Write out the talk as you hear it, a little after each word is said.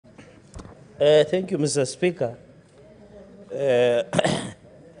Thank you, Mr. Speaker,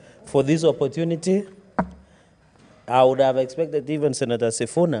 for this opportunity. I would have expected even Senator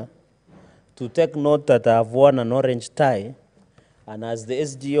Sifuna to take note that I have worn an orange tie, and as the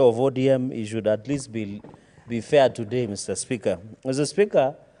SGO of ODM, he should at least be fair today, Mr. Speaker. Mr.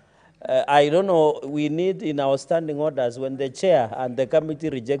 Speaker, I don't know, we need in our standing orders, when the chair and the committee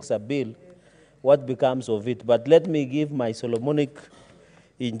rejects a bill, what becomes of it? But let me give my Solomonic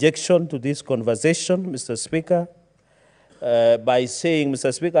injection to this conversation, Mr. Speaker, by saying,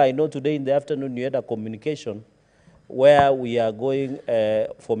 Mr. Speaker, I know today in the afternoon you had a communication where we are going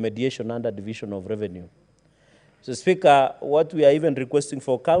for mediation under Division of Revenue. Mr. Speaker, what we are even requesting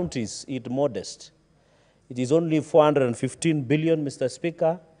for counties is modest. It is only 415 billion, Mr.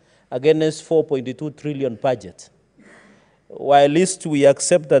 Speaker, against 4.2 trillion budget. While at least we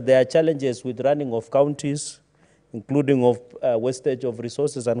accept that there are challenges with running of counties, including of wastage of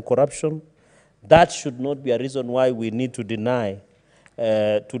resources and corruption, that should not be a reason why we need to deny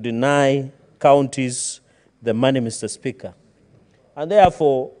counties the money, Mr. Speaker. And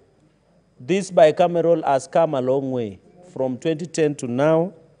therefore, this bicameral has come a long way from 2010 to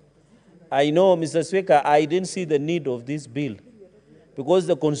now. I know, Mr. Speaker, I didn't see the need of this bill because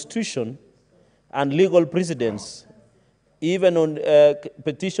the Constitution and legal precedents, even on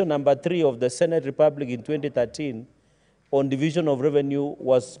petition number 3 of the Senate Republic in 2013 on division of revenue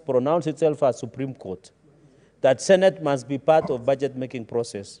was pronounced itself as Supreme Court, that Senate must be part of budget-making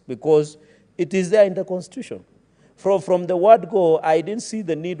process because it is there in the Constitution. From the word go, I didn't see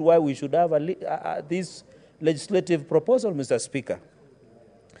the need why we should have this legislative proposal, Mr. Speaker.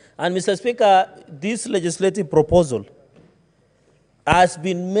 And Mr. Speaker, this legislative proposal has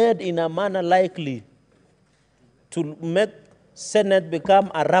been made in a manner likely to make Senate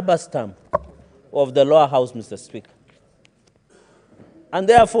become a rubber stamp of the lower house, Mr. Speaker. And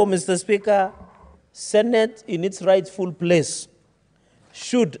therefore, Mr. Speaker, Senate in its rightful place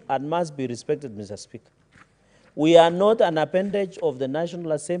should and must be respected, Mr. Speaker. We are not an appendage of the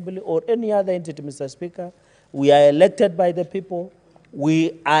National Assembly or any other entity, Mr. Speaker. We are elected by the people.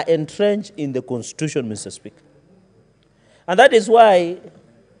 We are entrenched in the Constitution, Mr. Speaker. And that is why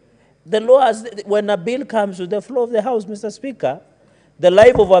the law, when a bill comes to the floor of the House, Mr. Speaker, the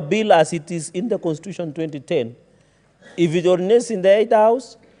life of a bill as it is in the Constitution 2010, if it originates in the 8th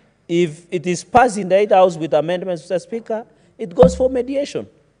House, if it is passed in the 8th House with amendments, Mr. Speaker, it goes for mediation.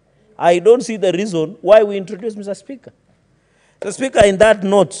 I don't see the reason why we introduce, Mr. Speaker. Mr. Speaker, in that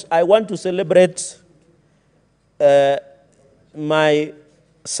note, I want to celebrate my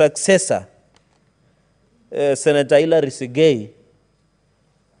successor, Senator Cherargei,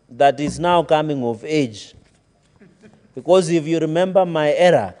 that is now coming of age. Because if you remember my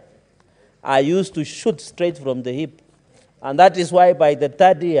era, I used to shoot straight from the hip. And that is why by the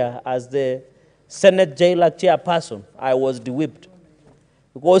 3rd year, as the Senate Jailer chairperson, I was de-whipped.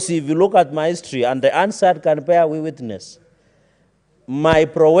 Because if you look at my history, and the answered can bear witness, my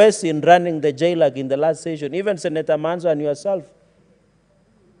prowess in running the JLAC in the last session, even Senator Manzo and yourself,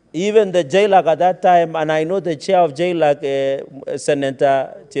 even the JLAC at that time, and I know the chair of JLAC,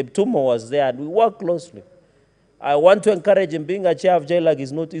 Senator Cheptumo, was there, and we worked closely. I want to encourage him. Being a chair of JLAC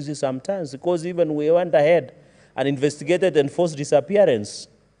is not easy sometimes, because even we went ahead and investigated enforced disappearance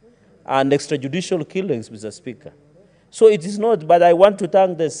and extrajudicial killings, Mr. Speaker. So it is not, but I want to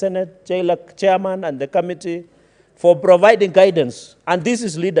thank the Senate JLAC chairman and the committee for providing guidance. And this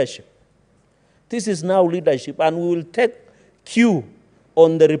is leadership. This is now leadership. And we will take cue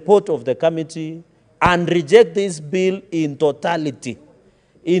on the report of the committee and reject this bill in totality,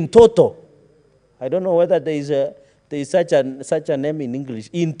 in total. I don't know whether there is such a name in English.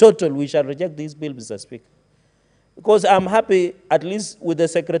 In total, we shall reject this bill, Mr. Speaker. Because I'm happy, at least with the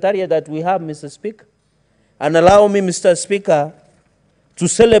secretariat that we have, Mr. Speaker. And allow me, Mr. Speaker, to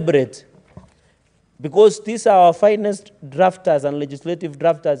celebrate, because these are our finest drafters and legislative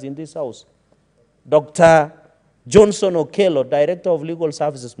drafters in this House. Dr. Johnson Okello, Director of Legal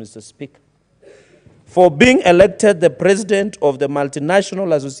Services, Mr. Speaker, for being elected the President of the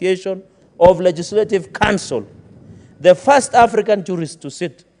Multinational Association of Legislative Council, the first African jurist to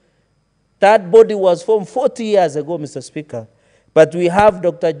sit. That body was formed 40 years ago, Mr. Speaker. But we have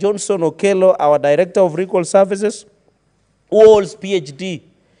Dr. Johnson Okello, our Director of Legal Services, who holds PhD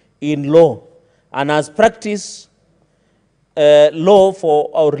in law and has practiced law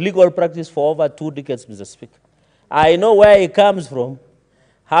for our legal practice for over 2 decades, Mr. Speaker. I know where he comes from.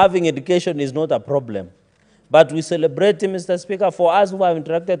 Having education is not a problem. But we celebrate him, Mr. Speaker. For us who have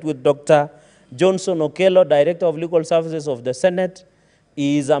interacted with Dr. Johnson Okello, Director of Legal Services of the Senate,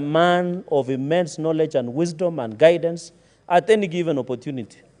 he is a man of immense knowledge and wisdom and guidance at any given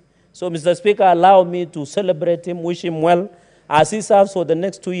opportunity. So, Mr. Speaker, allow me to celebrate him, wish him well, as he serves for the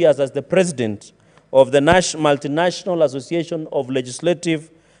next 2 years as the president of the Multinational Association of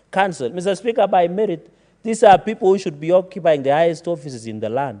Legislative Council. Mr. Speaker, by merit, these are people who should be occupying the highest offices in the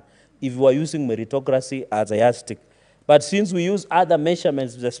land if we are using meritocracy as a yardstick. But since we use other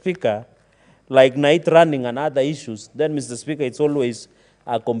measurements, Mr. Speaker, like night running and other issues, then, Mr. Speaker, it's always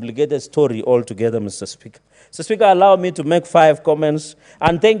a complicated story altogether, Mr. Speaker. Mr. Speaker, allow me to make 5 comments.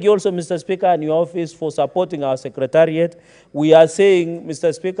 And thank you also, Mr. Speaker, and your office for supporting our secretariat. We are saying,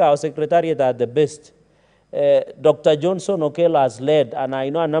 Mr. Speaker, our secretariat are the best. Dr. Johnson Okello has led, and I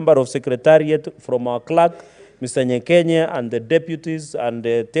know a number of secretariat from our clerk, Mr. Nyekenye, and the deputies and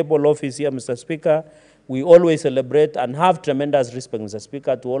the table office here, Mr. Speaker. We always celebrate and have tremendous respect, Mr.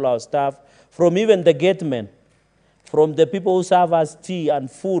 Speaker, to all our staff, from even the gatemen, from the people who serve us tea and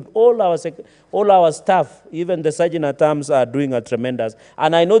food, all our staff, even the sergeant-at-arms are doing a tremendous.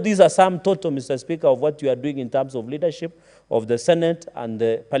 And I know these are some total, Mr. Speaker, of what you are doing in terms of leadership of the Senate and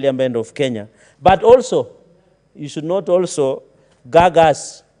the Parliament of Kenya. But also, you should not also gag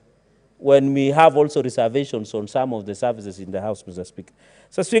us when we have also reservations on some of the services in the House, Mr. Speaker.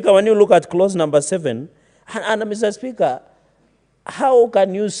 So, Speaker, when you look at clause number 7, and Mr. Speaker, how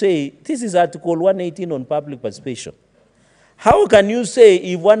can you say, this is Article 118 on public participation. How can you say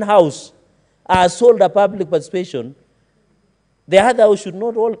if one house has sold a public participation, the other house should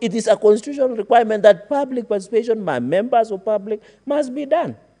not hold? It is a constitutional requirement that public participation by members of public must be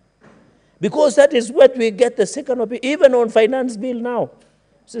done. Because that is what we get the second opinion, even on finance bill now,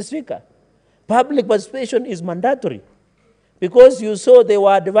 Mr. Speaker. Public participation is mandatory. Because you saw there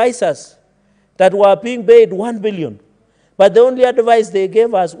were advisors that were being paid 1 billion. But the only advice they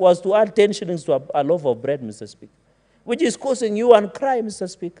gave us was to add 10 shillings to a loaf of bread, Mr. Speaker, which is causing you and cry, Mr.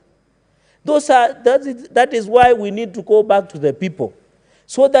 Speaker. That is why we need to go back to the people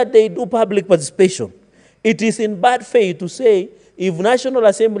so that they do public participation. It is in bad faith to say if National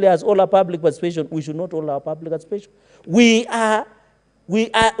Assembly has all our public participation, we should not all our public participation. We have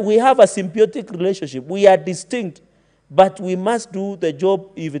a symbiotic relationship. We are distinct. But we must do the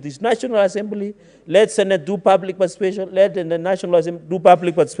job. If it is National Assembly, let Senate do public participation, let the National Assembly do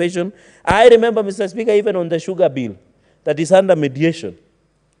public participation. I remember, Mr. Speaker, even on the sugar bill that is under mediation.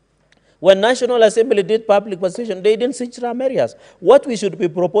 When National Assembly did public participation, they didn't switch ram areas. What we should be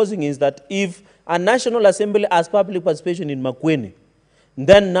proposing is that if a National Assembly has public participation in Makueni,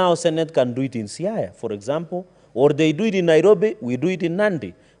 then now Senate can do it in Siaya, for example, or they do it in Nairobi, we do it in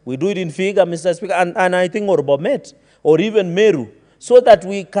Nandi, we do it in Figa, Mr. Speaker, and I think or Bomet, or even Meru, so that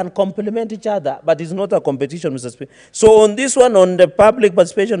we can complement each other, but it's not a competition, Mr. Speaker. So on this one, on the public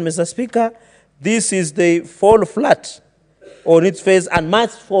participation, Mr. Speaker, this is the fall flat on its face and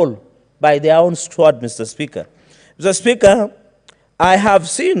must fall by their own sword, Mr. Speaker. Mr. Speaker, I have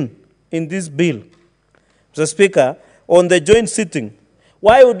seen in this bill, Mr. Speaker, on the joint sitting,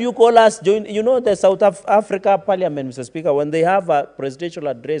 why would you call us joint? You know the South Africa Parliament, Mr. Speaker, when they have a presidential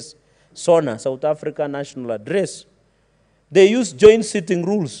address, SONA, South Africa National Address, they use joint sitting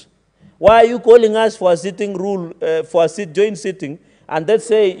rules. Why are you calling us for a sitting rule, for a joint sitting, and let's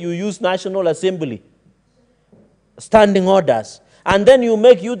say you use National Assembly, standing orders, and then you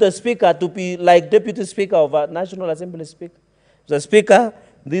make you the speaker to be like deputy speaker of a National Assembly speaker? The Speaker,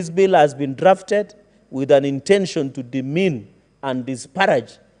 this bill has been drafted with an intention to demean and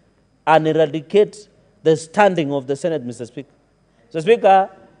disparage and eradicate the standing of the Senate, Mr. Speaker. Mr. Speaker,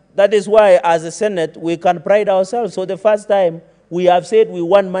 that is why, as a Senate, we can pride ourselves. So the first time, we have said we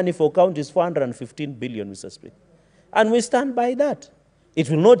want money for counties, 415 billion, Mr. Speaker. And we stand by that. It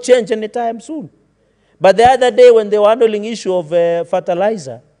will not change anytime soon. But the other day, when they were handling issue of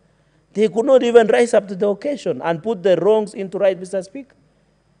fertilizer, they could not even rise up to the occasion and put the wrongs into right, Mr. Speaker.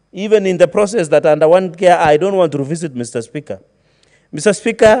 Even in the process that under one care, I don't want to revisit, Mr. Speaker. Mr.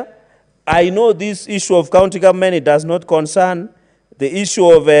 Speaker, I know this issue of county government, it does not concern the issue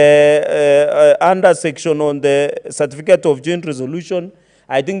of under section on the certificate of joint resolution.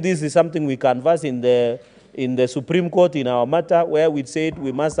 I think this is something we canvass in the Supreme Court in our matter, where we said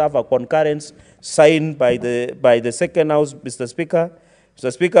we must have a concurrence signed by the second house, Mr. Speaker.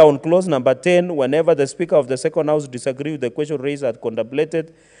 Mr. Speaker, on clause number 10, whenever the Speaker of the second house disagrees with the question raised and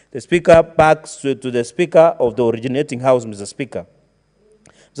contemplated, the Speaker backs to the Speaker of the originating house, Mr. Speaker.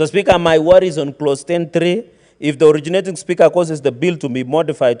 Mr. Speaker, my worry is on clause 10.3. If the originating Speaker causes the bill to be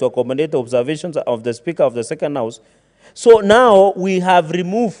modified to accommodate the observations of the Speaker of the second house. So now we have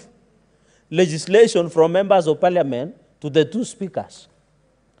removed legislation from members of Parliament to the two speakers.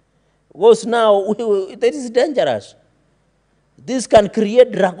 Because now that is dangerous. This can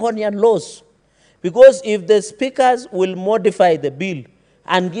create draconian laws. Because if the speakers will modify the bill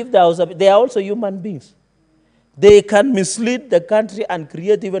and give the House of... They are also human beings. They can mislead the country and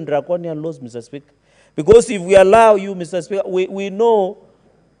create even draconian laws, Mr. Speaker. Because if we allow you, Mr. Speaker, we know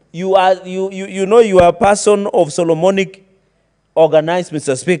you are you are a person of Solomonic organized,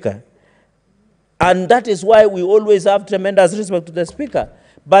 Mr. Speaker. And that is why we always have tremendous respect to the Speaker.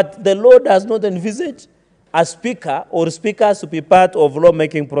 But the law does not envisage a Speaker or speakers to be part of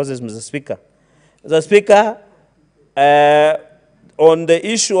lawmaking process, Mr. Speaker. Mr. Speaker, on the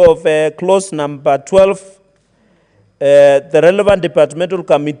issue of clause number 12, the relevant departmental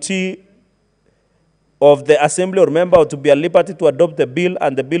committee of the Assembly or member to be at liberty to adopt the bill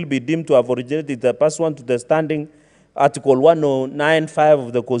and the bill be deemed to have originated pursuant to the standing Article 109(5)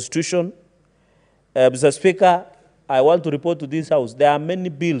 of the Constitution. Mr. Speaker, I want to report to this House, there are many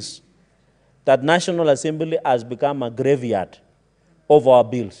bills that National Assembly has become a graveyard of our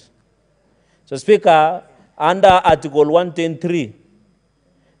bills. So, Speaker, under Article 110(3),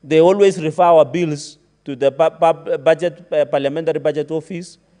 they always refer our bills to the Parliamentary Budget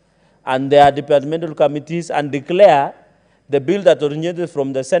Office and their departmental committees and declare the bill that originated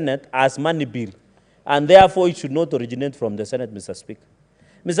from the Senate as money bill. And therefore, it should not originate from the Senate, Mr. Speaker.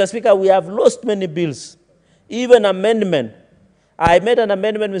 Mr. Speaker, we have lost many bills, even amendment. I made an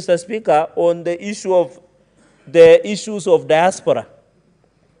amendment, Mr. Speaker, on the issue of the issues of diaspora.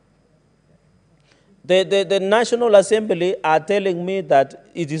 The National Assembly are telling me that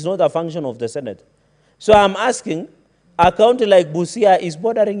it is not a function of the Senate. So I'm asking, a county like Busia is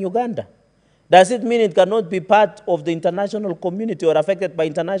bordering Uganda. Does it mean it cannot be part of the international community or affected by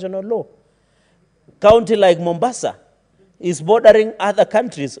international law? County like Mombasa is bordering other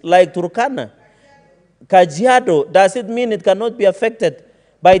countries like Turkana, Kajiado. Does it mean it cannot be affected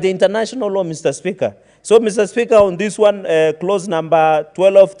by the international law, Mr. Speaker? So, Mr. Speaker, on this one, clause number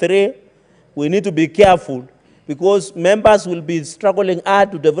 12(3), we need to be careful because members will be struggling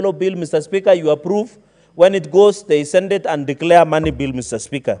hard to develop bill, Mr. Speaker. You approve. When it goes, they send it and declare money bill, Mr.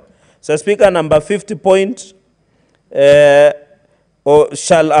 Speaker. Mr. Speaker, number 50 point, or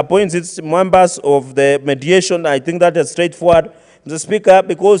shall appoint its members of the mediation. I think that is straightforward, Mr. Speaker,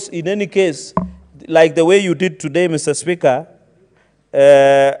 because in any case, like the way you did today, Mr. Speaker,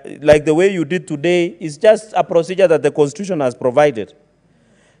 like the way you did today, is just a procedure that the Constitution has provided.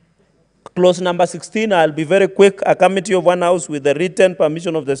 Clause number 16, I'll be very quick. A committee of one House with the written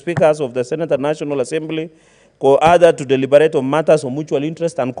permission of the Speakers of the Senate and National Assembly co-order to deliberate on matters of mutual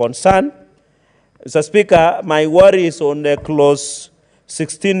interest and concern. Mr. Speaker, my worry is on clause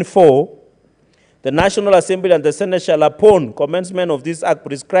 16(4). The National Assembly and the Senate shall, upon commencement of this act,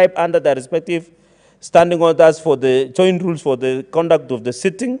 prescribe under their respective standing orders for the joint rules for the conduct of the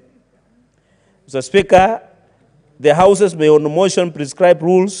sitting. Mr. Speaker, the Houses may on motion prescribe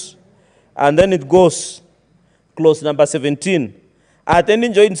rules. And then it goes, clause number 17. At any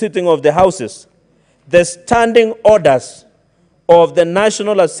joint sitting of the Houses, the standing orders of the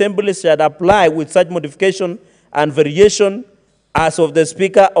National Assembly shall apply with such modification and variation as of the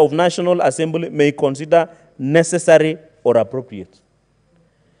Speaker of National Assembly may consider necessary or appropriate.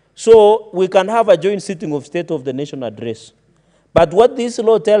 So we can have a joint sitting of State of the Nation address. But what this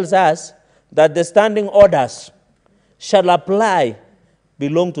law tells us, that the standing orders shall apply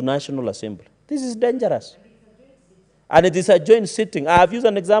belong to National Assembly. This is dangerous. And it is a joint sitting. I have used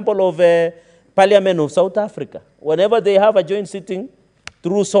an example of Parliament of South Africa. Whenever they have a joint sitting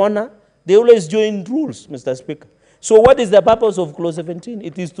through SONA, they always join rules, Mr. Speaker. So what is the purpose of clause 17?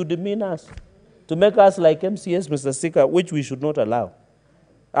 It is to demean us, to make us like MCS, Mr. Speaker, which we should not allow.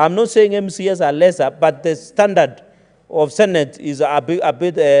 I'm not saying MCS are lesser, but the standard of Senate is a bit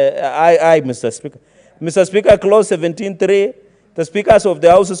high, Mr. Speaker. Mr. Speaker, clause 17(3), the Speakers of the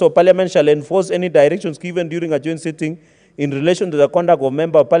Houses of Parliament shall enforce any directions given during a joint sitting in relation to the conduct of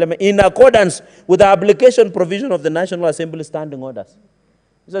member of Parliament in accordance with the application provision of the National Assembly standing orders.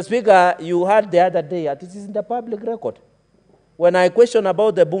 Mr. Speaker, you heard the other day, it is in the public record. When I questioned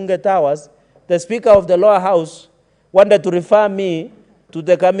about the Bunge Towers, the Speaker of the lower house wanted to refer me to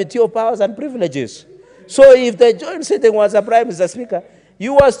the Committee of Powers and Privileges. So if the joint sitting was a prime, Mr. Speaker,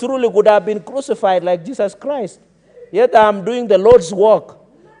 you as truly could have been crucified like Jesus Christ. Yet I'm doing the Lord's work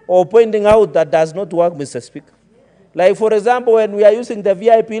or pointing out that does not work, Mr. Speaker. Like, for example, when we are using the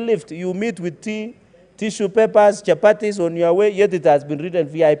VIP lift, you meet with tissue papers, chapatis on your way, yet it has been written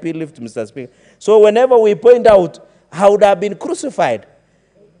VIP lift, Mr. Speaker. So whenever we point out how would have been crucified,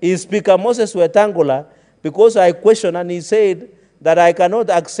 is Speaker Moses Wetangula, because I questioned and he said that I cannot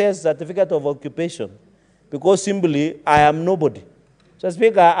access certificate of occupation because simply I am nobody. So,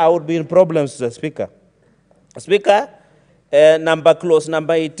 Speaker, I would be in problems, Mr. Speaker. Speaker, clause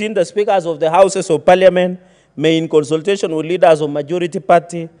number 18, the Speakers of the Houses of Parliament may in consultation with leaders of majority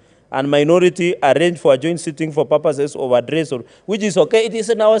party and minority arrange for a joint sitting for purposes of address, which is okay. It is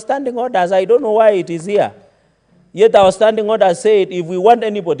in our standing orders. I don't know why it is here. Yet our standing orders say if we want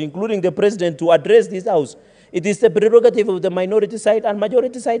anybody, including the president, to address this house, it is the prerogative of the minority side and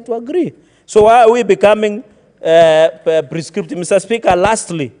majority side to agree. So why are we becoming prescriptive? Mr. Speaker,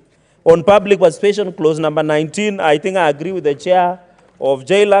 lastly, on public participation, clause number 19, I think I agree with the chair of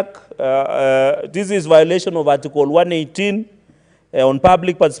JLAC. This is violation of Article 118 on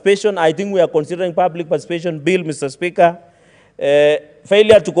public participation. I think we are considering public participation bill, Mr. Speaker.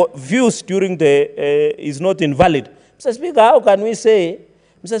 Failure to views during the is not invalid. Mr. Speaker, how can we say,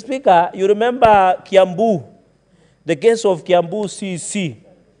 Mr. Speaker, you remember Kiambu, the case of Kiambu CC,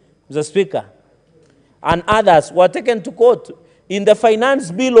 Mr. Speaker, and others were taken to court. In the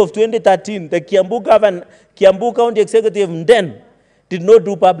finance bill of 2013, the Kiambu County Executive then did not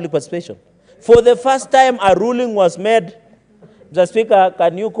do public participation. For the first time, a ruling was made. Mr. Speaker,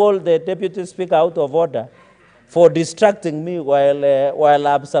 can you call the Deputy Speaker out of order for distracting me while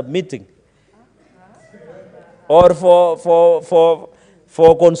I'm submitting? Or for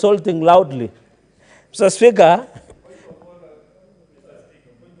consulting loudly? Mr. Speaker,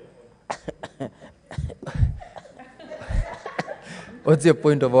 what's your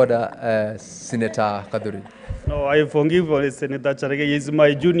point of order, Senator Kaduri? No, I forgive Senator Cherargei. He's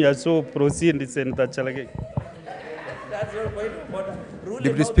my junior, so proceed, Senator Cherargei. That's your point of order.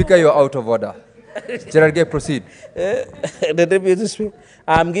 Deputy Speaker, you're out of order. Cherargei, proceed. The Deputy Speaker,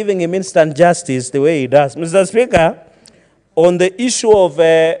 I'm giving him instant justice the way he does. Mr. Speaker, on the issue of,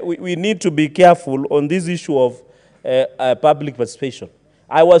 we need to be careful on this issue of public participation.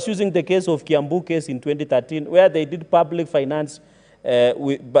 I was using the case of Kiambu case in 2013, where they did public finance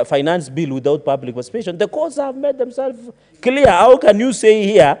bill without public participation. The courts have made themselves clear. How can you say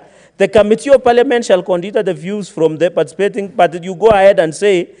here, the Committee of Parliament shall consider the views from the participating, but you go ahead and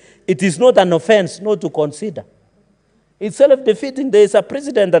say it is not an offense not to consider? It's self-defeating. There is a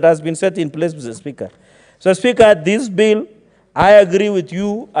precedent that has been set in place, Mr. Speaker. So, Speaker, this bill, I agree with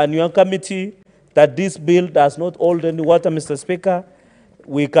you and your committee that this bill does not hold any water, Mr. Speaker.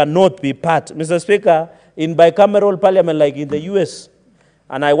 We cannot be part. Mr. Speaker, in bicameral parliament like in the US,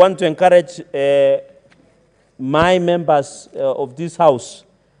 and I want to encourage my members of this House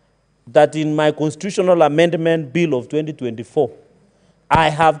that in my constitutional amendment bill of 2024, I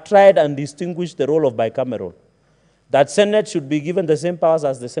have tried and distinguished the role of bicameral. That Senate should be given the same powers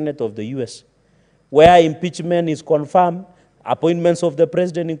as the Senate of the US, where impeachment is confirmed, appointments of the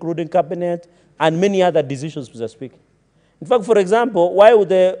president, including cabinet, and many other decisions, Mr. Speaker. In fact, for example, why would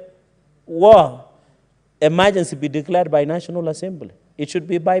the war emergency be declared by National Assembly? It should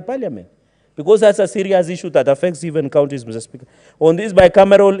be by Parliament, because that's a serious issue that affects even counties, Mr. Speaker. On this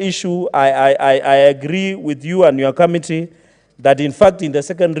bicameral issue, I agree with you and your committee that, in fact, in the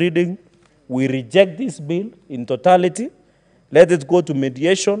second reading, we reject this bill in totality. Let it go to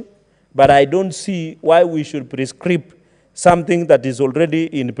mediation, but I don't see why we should prescribe something that is already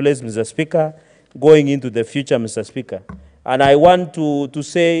in place, Mr. Speaker, going into the future, Mr. Speaker. And I want to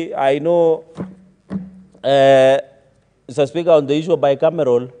say, I know, Mr. Speaker, on the issue of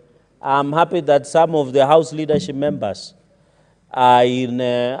bicameral, I'm happy that some of the House leadership members are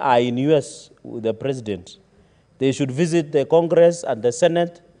in US with the President. They should visit the Congress and the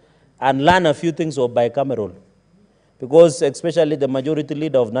Senate and learn a few things of bicameral. Because especially the majority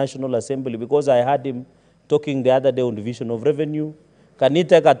leader of National Assembly, because I heard him talking the other day on Division of Revenue, can he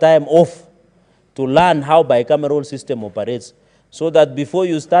take a time off to learn how bicameral system operates, so that before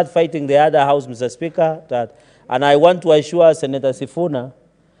you start fighting the other house, Mr. Speaker, and I want to assure Senator Sifuna,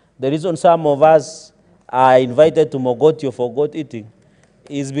 the reason some of us are invited to Mogotio for goat eating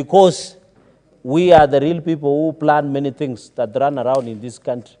is because we are the real people who plan many things that run around in this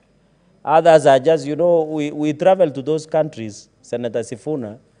country. Others are just, you know, we travel to those countries, Senator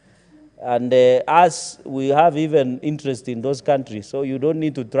Sifuna, and us, we have even interest in those countries, so you don't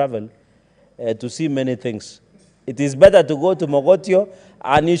need to travel to see many things. It is better to go to Mogotio,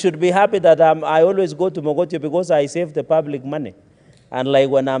 and you should be happy that I always go to Mogotio because I save the public money, unlike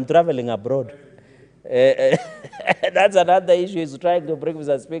when I'm traveling abroad. That's another issue is trying to bring,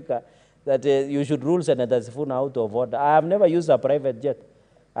 Mr. Speaker, that you should rule Senator Sifuna out of order. I have never used a private jet,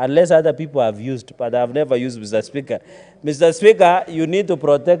 unless other people have used, but I have never used, Mr. Speaker. Mr. Speaker, you need to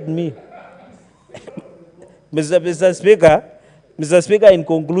protect me. Mr. Speaker, in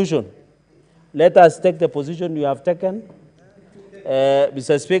conclusion, let us take the position you have taken.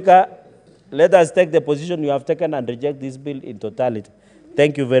 Mr. Speaker, let us take the position you have taken and reject this bill in totality.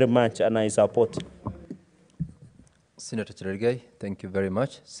 Thank you very much, and I support. Senator Cherargei, thank you very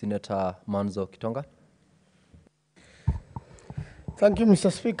much. Senator Manzo Kitonga. Thank you,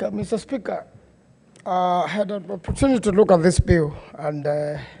 Mr. Speaker. Mr. Speaker, I had an opportunity to look at this bill, and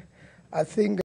I think